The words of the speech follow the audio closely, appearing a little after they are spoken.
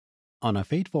On a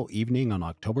fateful evening on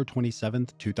October 27,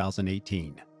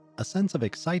 2018, a sense of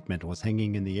excitement was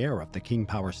hanging in the air of the King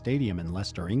Power Stadium in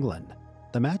Leicester, England.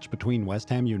 The match between West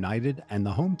Ham United and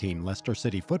the home team Leicester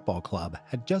City Football Club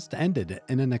had just ended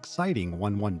in an exciting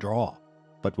 1-1 draw.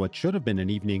 But what should have been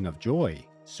an evening of joy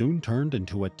soon turned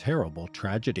into a terrible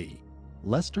tragedy.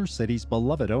 Leicester City's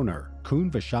beloved owner,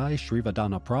 Khun Vichai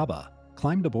Srivaddhanaprabha,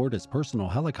 climbed aboard his personal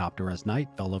helicopter as night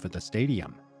fell over the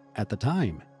stadium. At the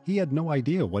time, he had no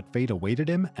idea what fate awaited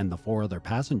him and the 4 other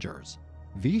passengers.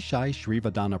 Vichai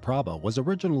Srivaddhanaprabha was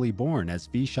originally born as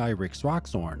Vichai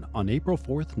Srivaddhanaprabha on April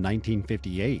 4,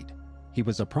 1958. He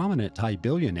was a prominent Thai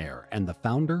billionaire and the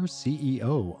founder,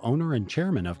 CEO, owner, and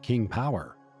chairman of King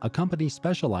Power, a company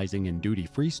specializing in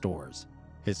duty-free stores.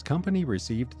 His company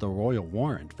received the royal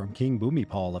warrant from King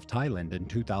Bhumipol of Thailand in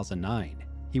 2009.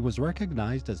 He was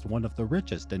recognized as one of the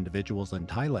richest individuals in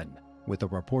Thailand, with a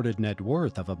reported net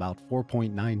worth of about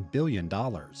 $4.9 billion.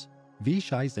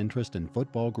 Vichai's interest in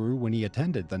football grew when he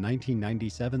attended the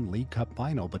 1997 League Cup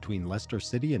final between Leicester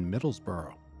City and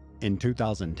Middlesbrough. In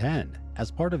 2010,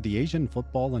 as part of the Asian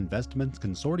Football Investments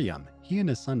Consortium, he and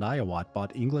his son Ayawat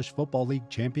bought English Football League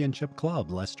Championship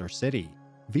club Leicester City.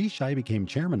 Vichai became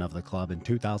chairman of the club in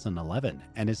 2011,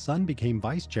 and his son became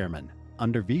vice chairman.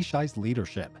 Under Vichai's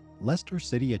leadership, Leicester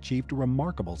City achieved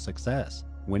remarkable success,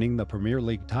 winning the Premier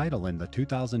League title in the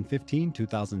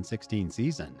 2015-2016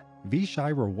 season.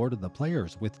 Vichai rewarded the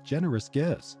players with generous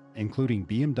gifts, including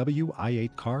BMW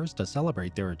i8 cars to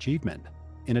celebrate their achievement.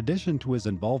 In addition to his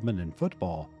involvement in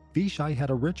football, Vichai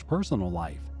had a rich personal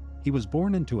life. He was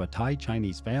born into a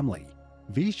Thai-Chinese family.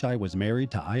 Vichai was married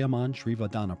to Ayaman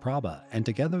Srivaddhanaprabha, and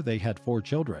together they had 4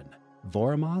 children: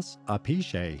 Voramas,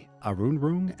 Apishe,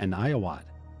 Arunrung, and Ayawat.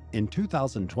 In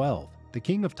 2012, the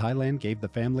King of Thailand gave the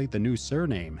family the new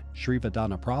surname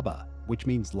Srivaddhanaprabha, which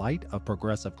means light of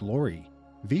progressive glory.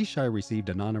 Vichai received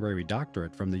an honorary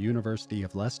doctorate from the University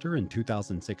of Leicester in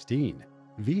 2016.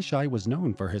 Vichai was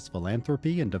known for his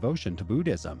philanthropy and devotion to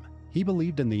Buddhism. He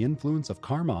believed in the influence of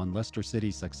karma on Leicester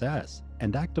City's success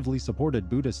and actively supported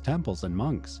Buddhist temples and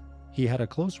monks. He had a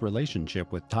close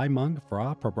relationship with Thai monk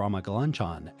Phra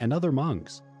Prabramagalanchon and other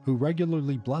monks, who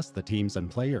regularly blessed the teams and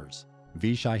players.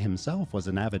 Vichai himself was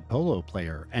an avid polo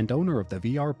player and owner of the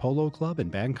VR Polo Club in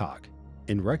Bangkok.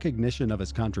 In recognition of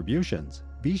his contributions,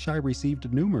 Vichai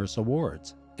received numerous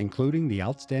awards, including the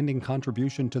Outstanding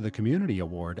Contribution to the Community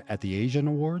Award at the Asian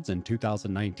Awards in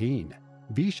 2019.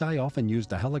 Vichai often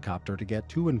used a helicopter to get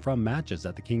to and from matches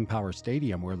at the King Power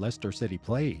Stadium where Leicester City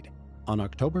played. On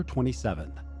October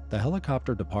 27th, the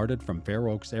helicopter departed from Fair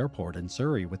Oaks Airport in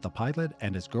Surrey with the pilot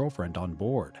and his girlfriend on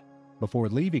board. Before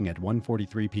leaving at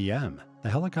 1:43 p.m., the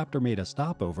helicopter made a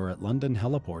stopover at London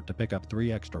Heliport to pick up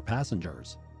 3 extra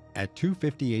passengers. At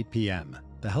 2:58 p.m.,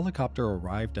 the helicopter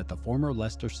arrived at the former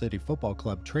Leicester City Football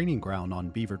Club training ground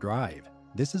on Beaver Drive.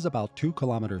 This is about 2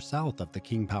 kilometers south of the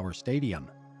King Power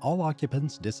Stadium. All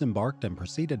occupants disembarked and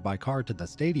proceeded by car to the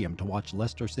stadium to watch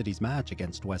Leicester City's match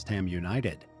against West Ham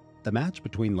United. The match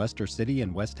between Leicester City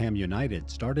and West Ham United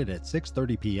started at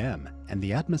 6:30 p.m., and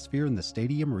the atmosphere in the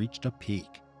stadium reached a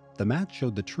peak. The match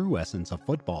showed the true essence of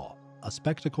football, a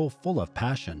spectacle full of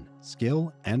passion,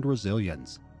 skill, and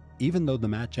resilience. Even though the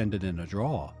match ended in a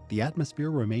draw, the atmosphere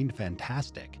remained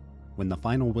fantastic. When the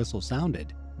final whistle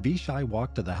sounded, Vichai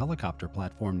walked to the helicopter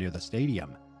platform near the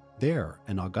stadium. There,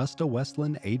 an Augusta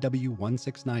Westland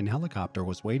AW169 helicopter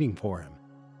was waiting for him.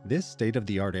 This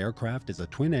state-of-the-art aircraft is a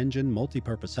twin-engine,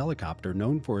 multi-purpose helicopter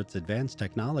known for its advanced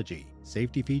technology,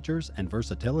 safety features, and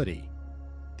versatility.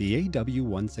 The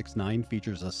AW169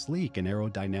 features a sleek and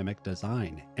aerodynamic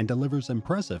design and delivers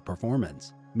impressive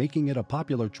performance, making it a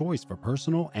popular choice for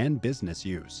personal and business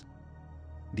use.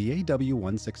 The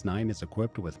AW169 is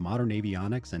equipped with modern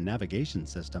avionics and navigation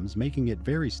systems, making it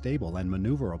very stable and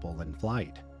maneuverable in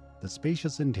flight. The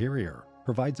spacious interior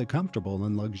provides a comfortable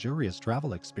and luxurious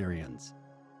travel experience.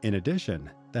 In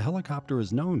addition, the helicopter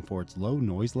is known for its low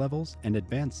noise levels and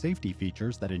advanced safety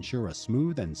features that ensure a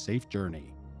smooth and safe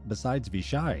journey. Besides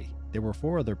Vichai, there were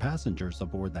 4 other passengers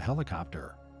aboard the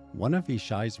helicopter. One of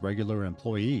Vichai's regular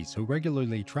employees who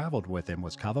regularly traveled with him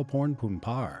was Kavaporn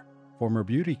Punpar, former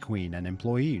beauty queen and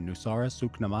employee Nusara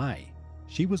Suknamai.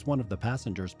 She was one of the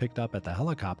passengers picked up at the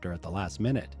helicopter at the last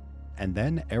minute. And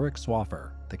then Eric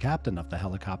Swaffer, the captain of the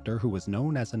helicopter, who was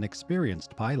known as an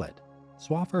experienced pilot.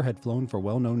 Swaffer had flown for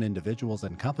well-known individuals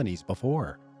and companies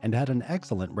before and had an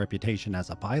excellent reputation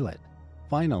as a pilot.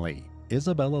 Finally,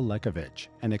 Isabella Lekovich,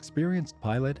 an experienced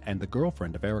pilot and the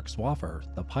girlfriend of Eric Swaffer,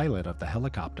 the pilot of the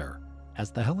helicopter.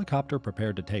 As the helicopter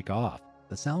prepared to take off,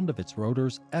 the sound of its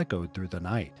rotors echoed through the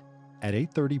night. At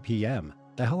 8:30 p.m.,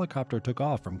 the helicopter took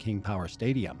off from King Power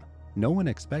Stadium. No one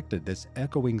expected this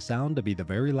echoing sound to be the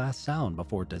very last sound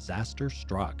before disaster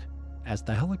struck. As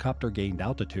the helicopter gained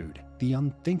altitude, the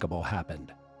unthinkable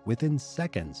happened. Within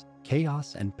seconds,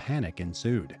 chaos and panic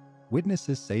ensued.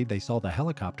 Witnesses say they saw the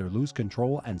helicopter lose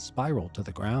control and spiral to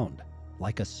the ground,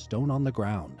 like a stone on the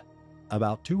ground.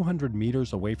 About 200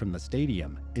 meters away from the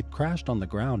stadium, it crashed on the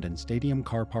ground in Stadium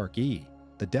Car Park E.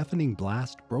 The deafening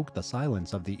blast broke the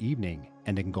silence of the evening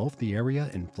and engulfed the area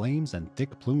in flames and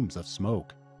thick plumes of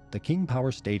smoke. The King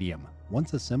Power Stadium,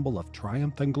 once a symbol of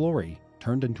triumph and glory,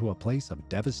 turned into a place of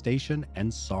devastation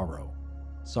and sorrow.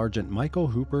 Sergeant Michael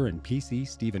Hooper and PC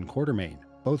Stephen Quartermain,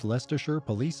 both Leicestershire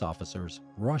police officers,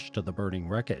 rushed to the burning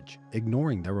wreckage,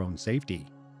 ignoring their own safety.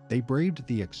 They braved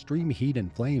the extreme heat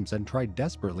and flames and tried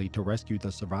desperately to rescue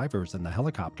the survivors in the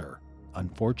helicopter.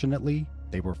 Unfortunately,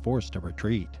 they were forced to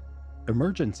retreat.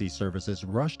 Emergency services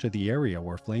rushed to the area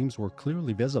where flames were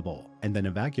clearly visible and then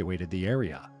evacuated the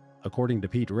area. According to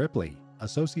Pete Ripley,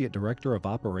 Associate Director of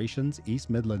Operations, East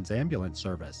Midlands Ambulance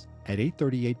Service, at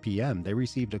 8:38 p.m. they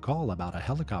received a call about a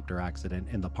helicopter accident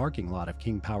in the parking lot of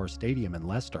King Power Stadium in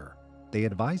Leicester. They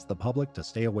advised the public to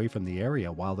stay away from the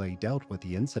area while they dealt with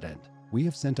the incident. "We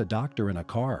have sent a doctor in a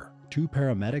car, 2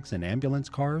 paramedics in ambulance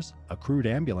cars, a crewed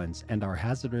ambulance, and our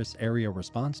hazardous area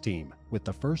response team, with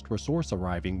the first resource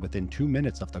arriving within 2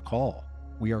 minutes of the call.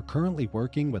 We are currently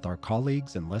working with our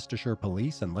colleagues in Leicestershire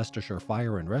Police and Leicestershire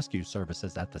Fire and Rescue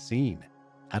Services at the scene."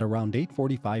 At around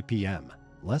 8:45 p.m.,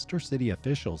 Leicester City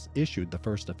officials issued the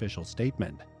first official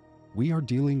statement. "We are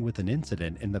dealing with an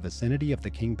incident in the vicinity of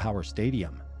the King Power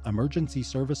Stadium. Emergency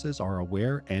services are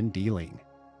aware and dealing.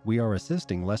 We are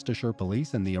assisting Leicestershire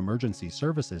Police and the emergency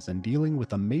services in dealing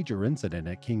with a major incident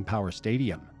at King Power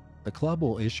Stadium. The club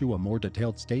will issue a more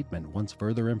detailed statement once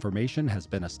further information has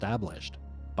been established."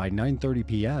 By 9:30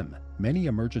 p.m., many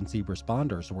emergency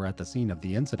responders were at the scene of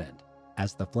the incident.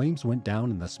 As the flames went down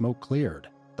and the smoke cleared,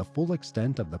 the full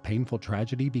extent of the painful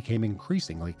tragedy became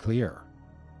increasingly clear.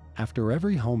 After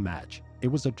every home match, it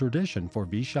was a tradition for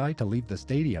Vichai to leave the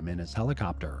stadium in his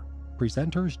helicopter.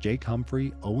 Presenters Jake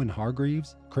Humphrey, Owen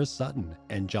Hargreaves, Chris Sutton,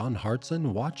 and John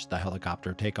Hartson watched the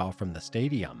helicopter take off from the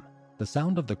stadium. The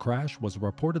sound of the crash was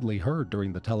reportedly heard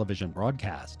during the television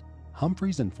broadcast.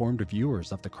 Humphreys informed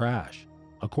viewers of the crash.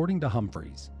 According to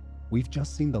Humphreys, "We've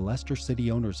just seen the Leicester City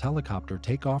owner's helicopter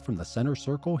take off from the center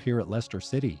circle here at Leicester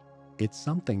City. It's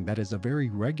something that is a very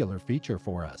regular feature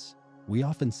for us. We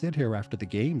often sit here after the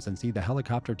games and see the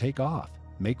helicopter take off,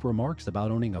 make remarks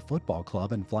about owning a football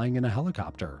club and flying in a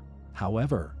helicopter.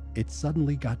 However, it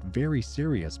suddenly got very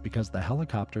serious because the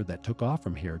helicopter that took off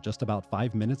from here just about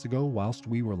 5 minutes ago whilst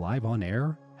we were live on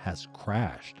air has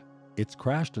crashed. It's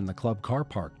crashed in the club car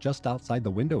park just outside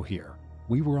the window here.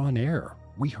 We were on air.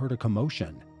 We heard a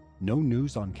commotion. No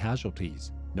news on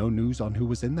casualties. No news on who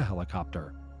was in the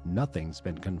helicopter. Nothing's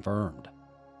been confirmed."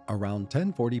 Around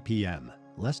 10:40 p.m.,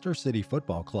 Leicester City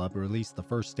Football Club released the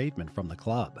first statement from the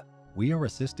club. "We are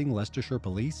assisting Leicestershire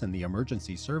Police and the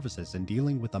emergency services in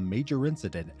dealing with a major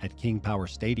incident at King Power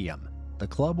Stadium. The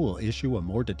club will issue a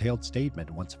more detailed statement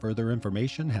once further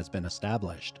information has been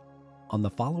established." On the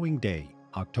following day,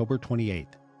 October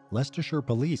 28th, Leicestershire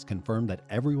Police confirmed that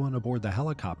everyone aboard the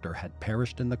helicopter had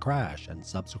perished in the crash and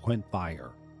subsequent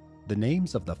fire. The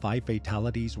names of the 5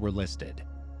 fatalities were listed: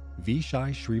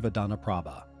 Vichai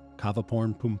Srivaddhanaprabha,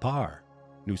 Kavaporn Pumpar,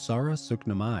 Nusara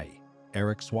Suknamai,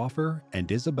 Eric Swaffer,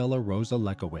 and Isabella Rosa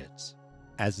Lekowitz.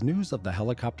 As news of the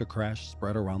helicopter crash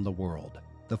spread around the world,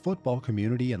 the football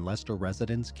community and Leicester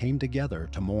residents came together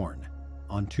to mourn.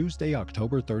 On Tuesday,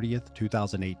 October 30th,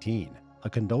 2018, a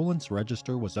condolence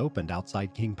register was opened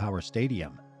outside King Power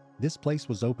Stadium. This place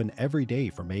was open every day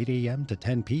from 8 a.m. to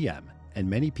 10 p.m., and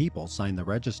many people signed the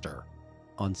register.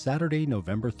 On Saturday,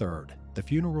 November 3rd, the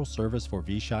funeral service for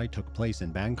Vichai took place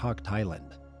in Bangkok,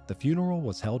 Thailand. The funeral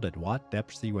was held at Wat Dep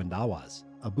Siwandawas,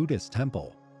 a Buddhist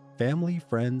temple. Family,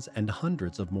 friends, and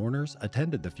hundreds of mourners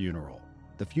attended the funeral.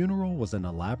 The funeral was an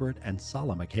elaborate and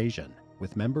solemn occasion,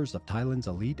 with members of Thailand's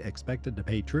elite expected to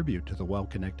pay tribute to the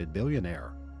well-connected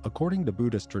billionaire. According to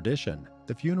Buddhist tradition,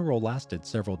 the funeral lasted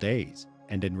several days,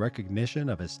 and in recognition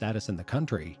of his status in the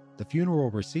country, the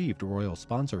funeral received royal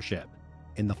sponsorship.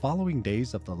 In the following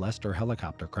days of the Leicester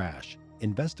helicopter crash,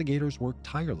 investigators worked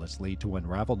tirelessly to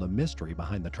unravel the mystery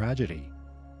behind the tragedy.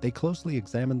 They closely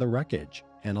examined the wreckage,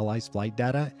 analyzed flight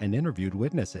data, and interviewed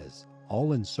witnesses,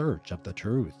 all in search of the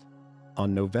truth.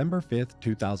 On November 5,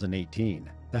 2018,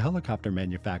 the helicopter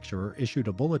manufacturer issued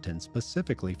a bulletin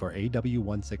specifically for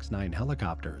AW169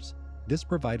 helicopters. This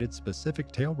provided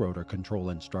specific tail rotor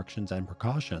control instructions and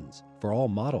precautions for all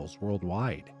models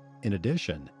worldwide. In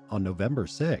addition, on November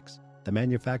 6, the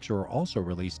manufacturer also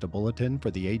released a bulletin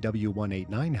for the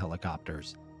AW189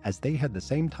 helicopters. as they had the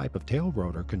same type of tail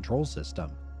rotor control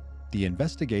system. The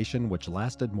investigation, which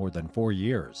lasted more than 4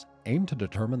 years, aimed to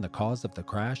determine the cause of the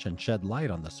crash and shed light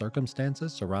on the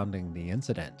circumstances surrounding the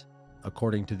incident.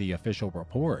 According to the official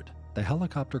report, the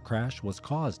helicopter crash was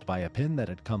caused by a pin that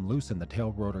had come loose in the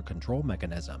tail rotor control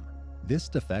mechanism. This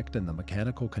defect in the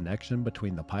mechanical connection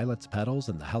between the pilot's pedals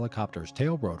and the helicopter's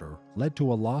tail rotor led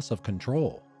to a loss of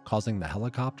control, causing the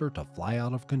helicopter to fly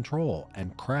out of control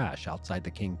and crash outside the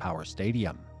King Power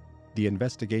Stadium. The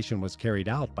investigation was carried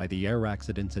out by the Air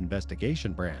Accidents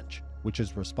Investigation Branch, which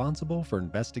is responsible for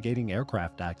investigating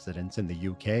aircraft accidents in the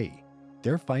UK.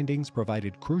 Their findings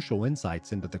provided crucial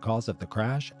insights into the cause of the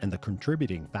crash and the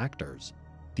contributing factors.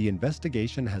 The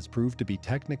investigation has proved to be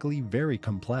technically very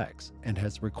complex and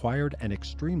has required an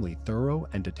extremely thorough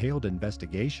and detailed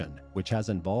investigation, which has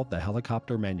involved the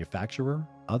helicopter manufacturer,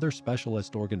 other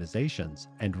specialist organizations,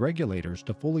 and regulators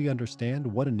to fully understand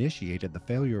what initiated the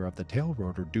failure of the tail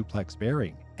rotor duplex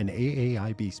bearing, an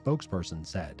AAIB spokesperson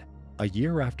said. A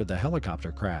year after the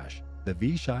helicopter crash, the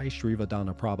Vichai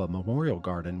Srivaddhanaprabha Memorial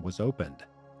Garden was opened.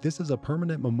 This is a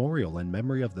permanent memorial in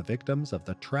memory of the victims of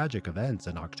the tragic events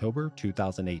in October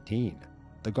 2018.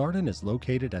 The garden is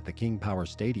located at the King Power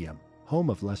Stadium,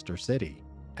 home of Leicester City.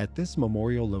 At this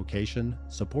memorial location,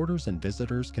 supporters and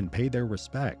visitors can pay their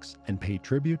respects and pay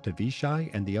tribute to Vichai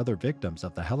and the other victims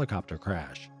of the helicopter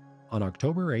crash. On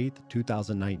October 8,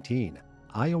 2019,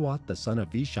 Ayawat, the son of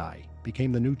Vichai,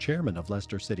 became the new chairman of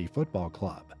Leicester City Football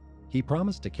Club. He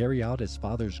promised to carry out his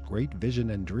father's great vision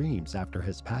and dreams after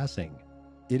his passing.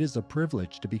 It is a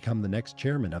privilege to become the next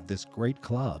chairman of this great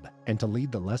club and to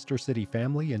lead the Leicester City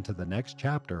family into the next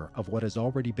chapter of what has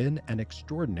already been an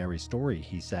extraordinary story,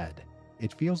 he said.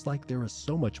 It feels like there is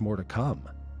so much more to come.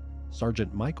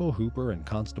 Sergeant Michael Hooper and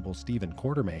Constable Stephen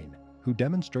Quartermain, who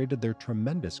demonstrated their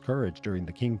tremendous courage during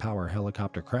the King Power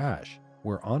helicopter crash,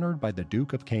 were honored by the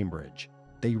Duke of Cambridge.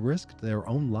 They risked their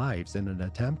own lives in an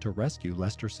attempt to rescue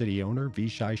Leicester City owner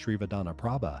Vichai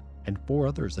Srivaddhanaprabha and 4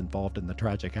 others involved in the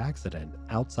tragic accident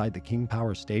outside the King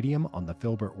Power Stadium on the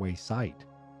Filbert Way site.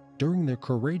 During their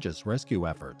courageous rescue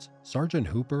efforts, Sergeant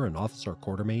Hooper and Officer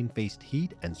Quartermain faced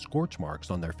heat and scorch marks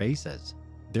on their faces.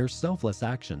 Their selfless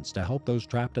actions to help those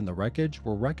trapped in the wreckage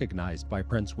were recognized by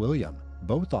Prince William.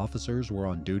 Both officers were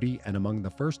on duty and among the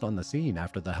first on the scene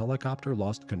after the helicopter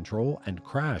lost control and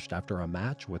crashed after a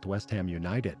match with West Ham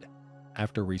United.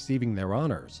 After receiving their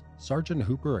honors, Sergeant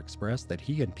Hooper expressed that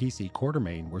he and PC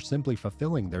Quartermain were simply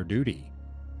fulfilling their duty.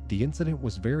 The incident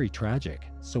was very tragic,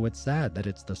 so it's sad that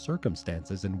it's the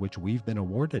circumstances in which we've been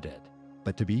awarded it.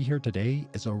 But to be here today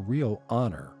is a real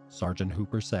honor, Sergeant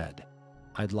Hooper said.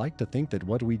 I'd like to think that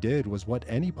what we did was what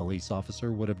any police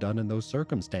officer would have done in those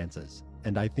circumstances,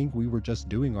 and I think we were just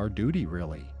doing our duty,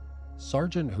 really.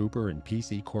 Sergeant Hooper and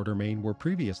PC Quartermain were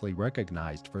previously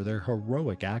recognized for their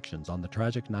heroic actions on the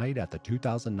tragic night at the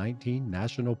 2019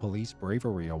 National Police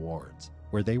Bravery Awards,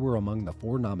 where they were among the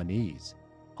 4 nominees.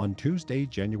 On Tuesday,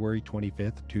 January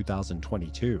 25,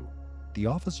 2022, the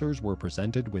officers were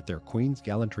presented with their Queen's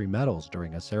Gallantry medals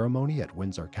during a ceremony at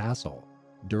Windsor Castle.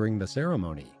 During the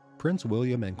ceremony, Prince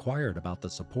William inquired about the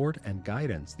support and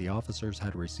guidance the officers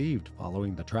had received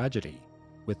following the tragedy.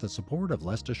 With the support of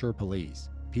Leicestershire Police,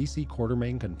 PC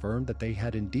Quartermain confirmed that they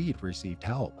had indeed received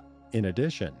help. In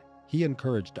addition, he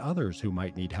encouraged others who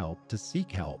might need help to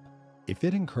seek help. If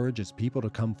it encourages people to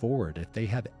come forward if they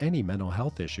have any mental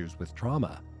health issues with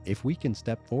trauma, if we can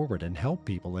step forward and help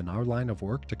people in our line of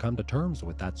work to come to terms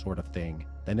with that sort of thing,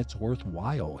 then it's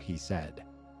worthwhile, he said.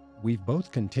 We've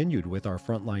both continued with our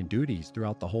frontline duties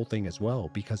throughout the whole thing as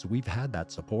well because we've had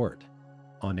that support.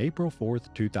 On April 4,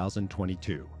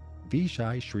 2022,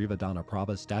 Vichai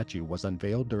Srivaddhanaprabha's statue was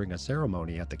unveiled during a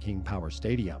ceremony at the King Power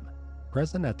Stadium.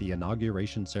 Present at the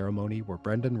inauguration ceremony were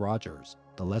Brendan Rodgers,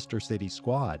 the Leicester City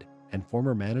squad, and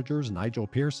former managers Nigel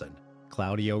Pearson,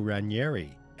 Claudio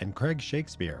Ranieri, and Craig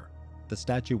Shakespeare. The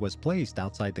statue was placed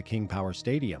outside the King Power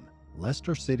Stadium,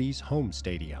 Leicester City's home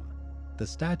stadium. The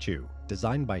statue,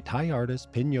 designed by Thai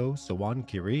artist Pinyo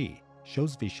Sawankiri,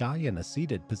 shows Vichai in a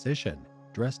seated position,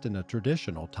 dressed in a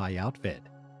traditional Thai outfit.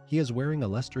 He is wearing a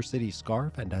Leicester City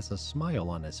scarf and has a smile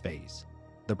on his face.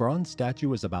 The bronze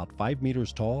statue is about 5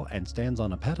 meters tall and stands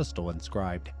on a pedestal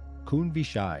inscribed, Khun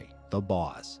Vichai, the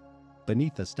Boss.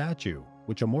 Beneath the statue,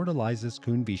 which immortalizes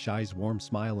Khun Vichai's warm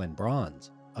smile in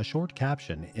bronze, a short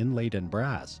caption inlaid in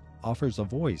brass offers a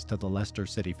voice to the Leicester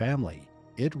City family.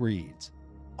 It reads,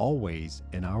 "Always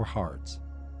in our hearts."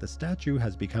 The statue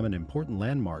has become an important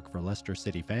landmark for Leicester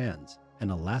City fans and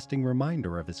a lasting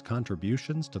reminder of his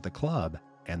contributions to the club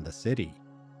and the city.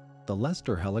 The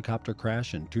Leicester helicopter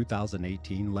crash in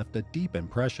 2018 left a deep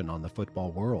impression on the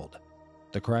football world.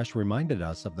 The crash reminded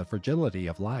us of the fragility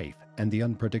of life and the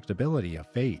unpredictability of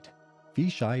fate.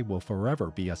 Vichai will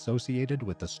forever be associated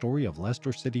with the story of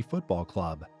Leicester City Football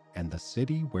Club and the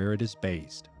city where it is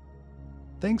based.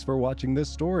 Thanks for watching this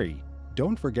story.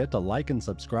 Don't forget to like and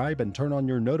subscribe and turn on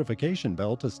your notification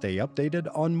bell to stay updated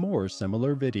on more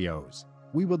similar videos.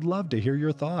 We would love to hear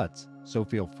your thoughts, so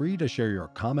feel free to share your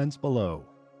comments below.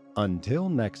 Until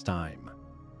next time.